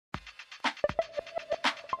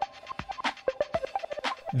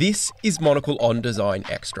This is Monocle on Design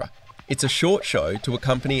Extra. It's a short show to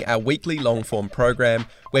accompany our weekly long-form program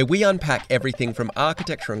where we unpack everything from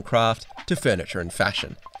architecture and craft to furniture and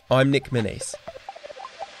fashion. I'm Nick Manise.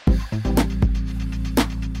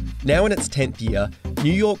 Now in its 10th year,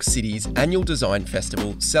 New York City's annual design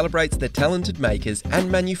festival celebrates the talented makers and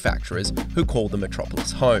manufacturers who call the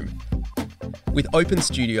metropolis home. With open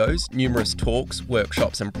studios, numerous talks,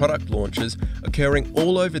 workshops and product launches occurring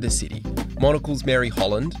all over the city, Monocle's Mary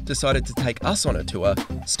Holland decided to take us on a tour,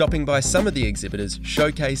 stopping by some of the exhibitors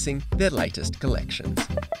showcasing their latest collections.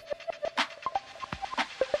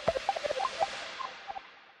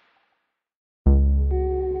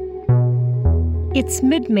 It's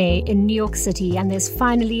mid-May in New York City and there's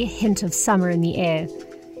finally a hint of summer in the air.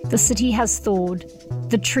 The city has thawed,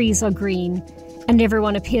 the trees are green, and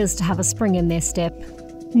everyone appears to have a spring in their step.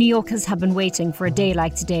 New Yorkers have been waiting for a day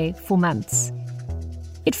like today for months.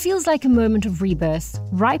 It feels like a moment of rebirth,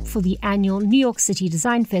 ripe for the annual New York City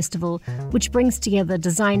Design Festival, which brings together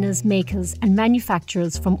designers, makers, and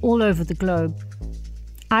manufacturers from all over the globe.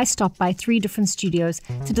 I stopped by 3 different studios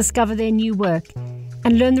to discover their new work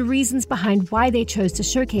and learn the reasons behind why they chose to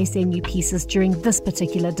showcase their new pieces during this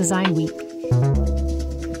particular design week.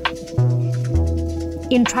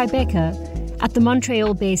 In Tribeca, at the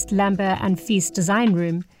Montreal-based Lambert & Fils Design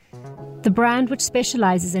Room, the brand, which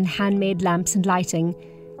specializes in handmade lamps and lighting,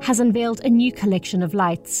 has unveiled a new collection of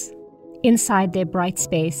lights. Inside their bright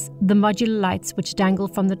space, the modular lights which dangle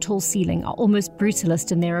from the tall ceiling are almost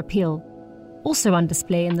brutalist in their appeal. Also on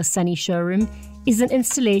display in the sunny showroom is an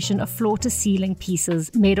installation of floor-to-ceiling pieces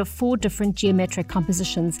made of 4 different geometric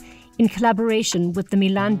compositions in collaboration with the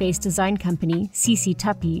Milan-based design company CC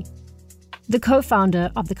Tappi. The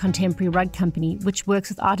co-founder of the contemporary rug company, which works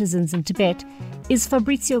with artisans in Tibet, is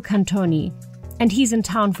Fabrizio Cantoni, and he's in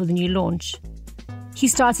town for the new launch. He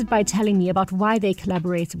started by telling me about why they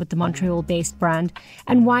collaborated with the Montreal-based brand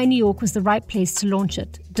and why New York was the right place to launch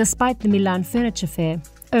it, despite the Milan Furniture Fair,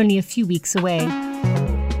 only a few weeks away.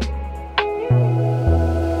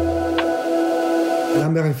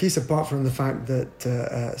 Lambert & Fils, apart from the fact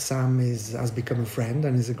that Sam has become a friend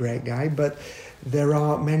and is a great guy, but there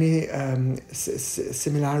are many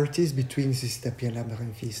similarities between CC Tappi and Lambert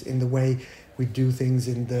 & Fils in the way we do things,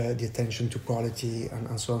 in the attention to quality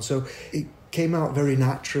and so on. So it came out very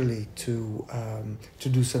naturally to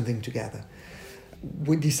do something together.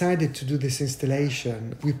 We decided to do this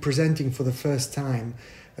installation. We're presenting for the first time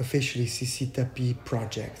officially CC Tappi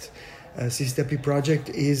project. CC Tappi project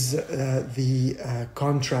is the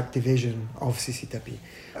contract division of CC Tappi.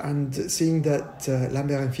 And seeing that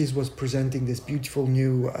Lambert & Fils was presenting this beautiful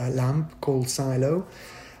new lamp called Silo,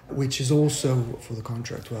 which is also for the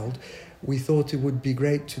contract world, we thought it would be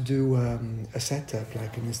great to do a setup,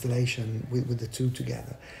 like an installation with the two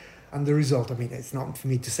together. And the result, I mean, it's not for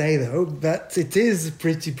me to say though, but it is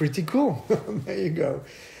pretty cool. There you go.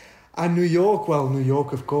 And New York, well, New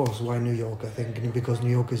York, of course. Why New York? I think because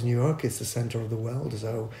New York is New York. It's the center of the world.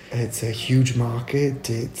 So it's a huge market.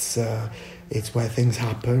 It's where things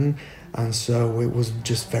happen. And so it was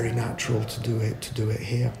just very natural to do it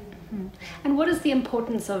here. And what is the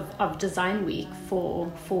importance of Design Week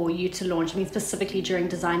for you to launch? I mean, specifically during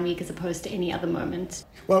Design Week as opposed to any other moment?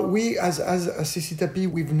 Well, we, as CC Tappi,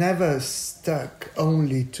 we've never stuck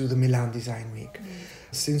only to the Milan Design Week.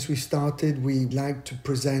 Since we started, we like to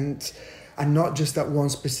present, and not just at one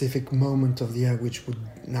specific moment of the year, which would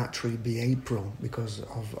naturally be April because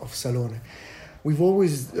of Salone. We've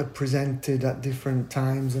always presented at different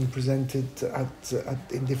times and presented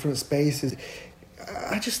in different spaces.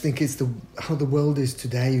 I just think it's how the world is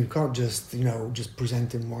today. You can't just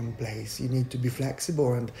present in one place. You need to be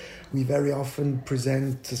flexible, and we very often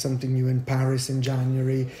present something new in Paris in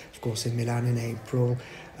January, of course in Milan in April,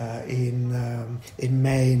 in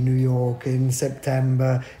May in New York, in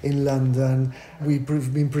September in London. We've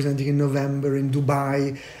been presenting in November in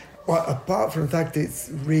Dubai. Well, apart from the fact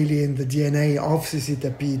it's really in the DNA of CC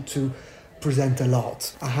Tappi to present a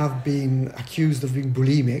lot. I have been accused of being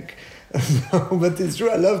bulimic, but it's true.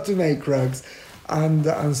 I love to make rugs,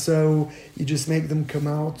 and so you just make them come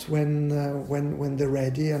out when they're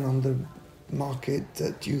ready and on the market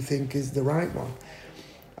that you think is the right one.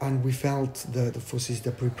 And we felt the for CC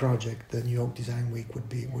Tappi project, the New York Design Week would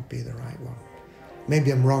be the right one. Maybe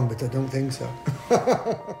I'm wrong, but I don't think so.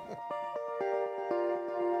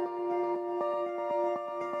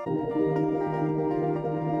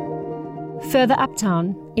 Further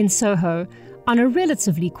uptown, in Soho, on a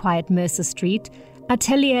relatively quiet Mercer Street,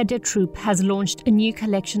 Atelier des Troupes has launched a new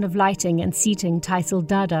collection of lighting and seating titled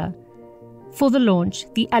Dada. For the launch,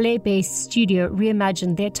 the LA-based studio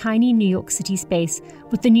reimagined their tiny New York City space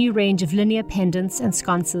with the new range of linear pendants and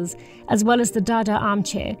sconces, as well as the Dada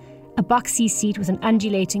armchair, a boxy seat with an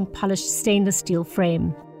undulating polished stainless steel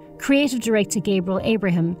frame. Creative director Gabriel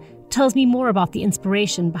Abraham tells me more about the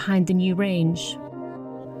inspiration behind the new range.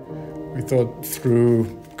 We thought through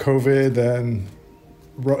COVID and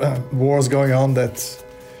wars going on that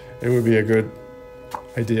it would be a good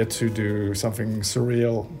idea to do something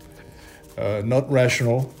surreal, not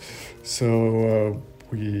rational. So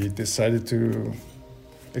we decided to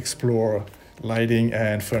explore lighting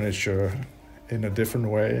and furniture in a different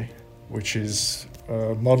way, which is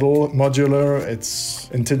modular, it's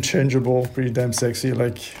interchangeable, pretty damn sexy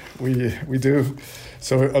like we do.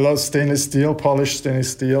 So a lot of stainless steel, polished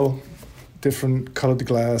stainless steel, different colored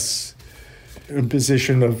glass,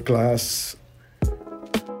 imposition of glass.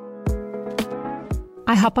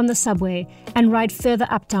 I hop on the subway and ride further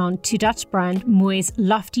uptown to Dutch brand Mooi's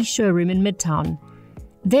lofty showroom in Midtown.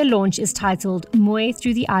 Their launch is titled Mooi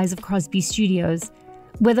Through the Eyes of Crosby Studios,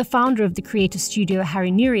 where the founder of the creative studio,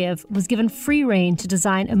 Harry Nureyev, was given free rein to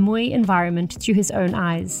design a Mooi environment through his own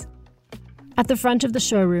eyes. At the front of the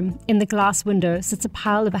showroom, in the glass window, sits a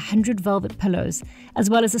pile of 100 velvet pillows, as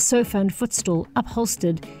well as a sofa and footstool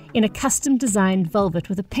upholstered in a custom-designed velvet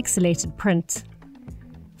with a pixelated print.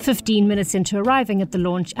 15 minutes into arriving at the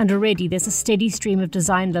launch, and already there's a steady stream of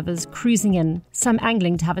design lovers cruising in, some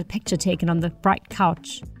angling to have a picture taken on the bright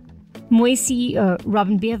couch. Mooi CEO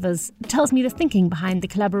Robin Beavers tells me the thinking behind the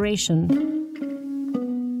collaboration.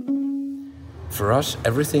 For us,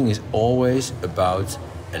 everything is always about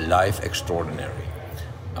a life extraordinary,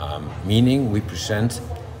 meaning we present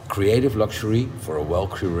creative luxury for a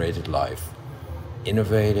well-curated life.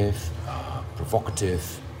 Innovative,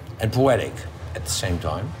 provocative, and poetic at the same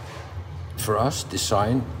time. For us,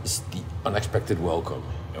 design is the unexpected welcome,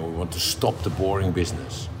 and we want to stop the boring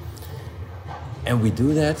business. And we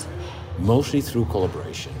do that mostly through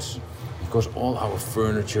collaborations, because all our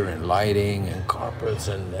furniture and lighting and carpets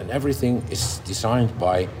and everything is designed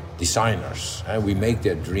by designers, and we make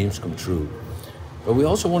their dreams come true. But we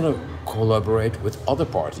also want to collaborate with other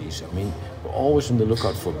parties. I mean, we're always on the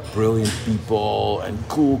lookout for brilliant people and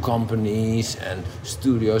cool companies and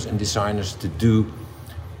studios and designers to do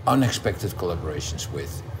unexpected collaborations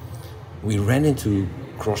with. We ran into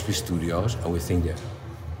Crosby Studios and we think they're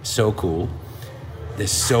so cool. They're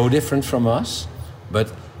so different from us,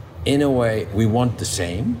 but in a way we want the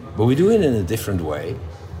same, but we do it in a different way.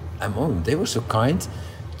 And they were so kind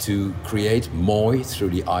to create Mooi Through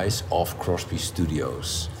the Eyes of Crosby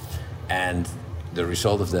Studios. And the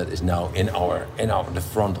result of that is now in the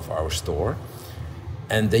front of our store.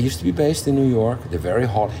 And they used to be based in New York. They're very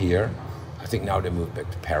hot here. I think now they moved back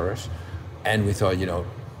to Paris. And we thought,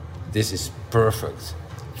 this is perfect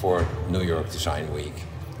for New York Design Week.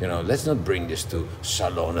 Let's not bring this to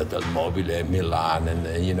Salone del Mobile, Milan,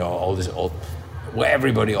 and all this old, where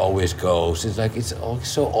everybody always goes. It's like it's all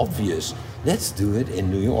so obvious. Let's do it in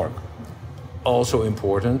New York. Also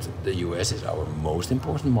important, the US is our most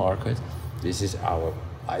important market. This is our,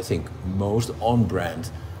 I think, most on-brand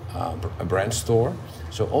brand store.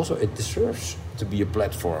 So also it deserves to be a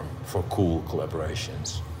platform for cool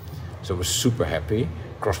collaborations. So we're super happy.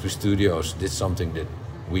 Crosby Studios did something that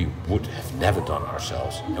we would have never done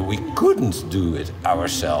ourselves, and we couldn't do it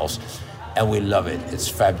ourselves, and we love it. It's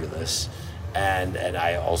fabulous. And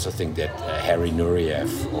I also think that Harry Nureyev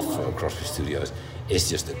of Crosby Studios is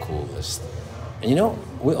just the coolest. And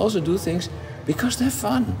we also do things because they're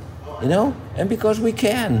fun, and because we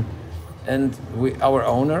can. And our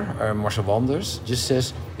owner, Marcel Wanders, just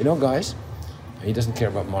says, guys, he doesn't care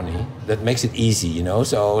about money. That makes it easy,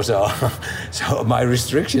 So my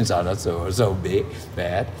restrictions are not so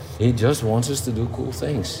bad. He just wants us to do cool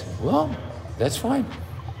things. Well, that's fine.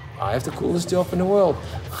 I have the coolest job in the world.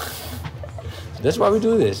 That's why we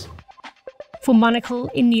do this. For Monocle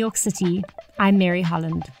in New York City, I'm Mary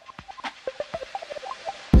Holland.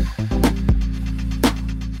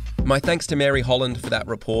 My thanks to Mary Holland for that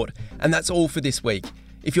report, and that's all for this week.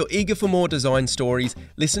 If you're eager for more design stories,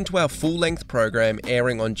 listen to our full-length program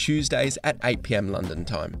airing on Tuesdays at 8 p.m. London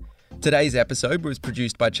time. Today's episode was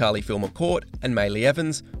produced by Charlie Filmer-Court and Maylee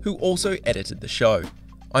Evans, who also edited the show.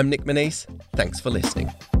 I'm Nick Manise. Thanks for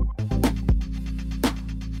listening.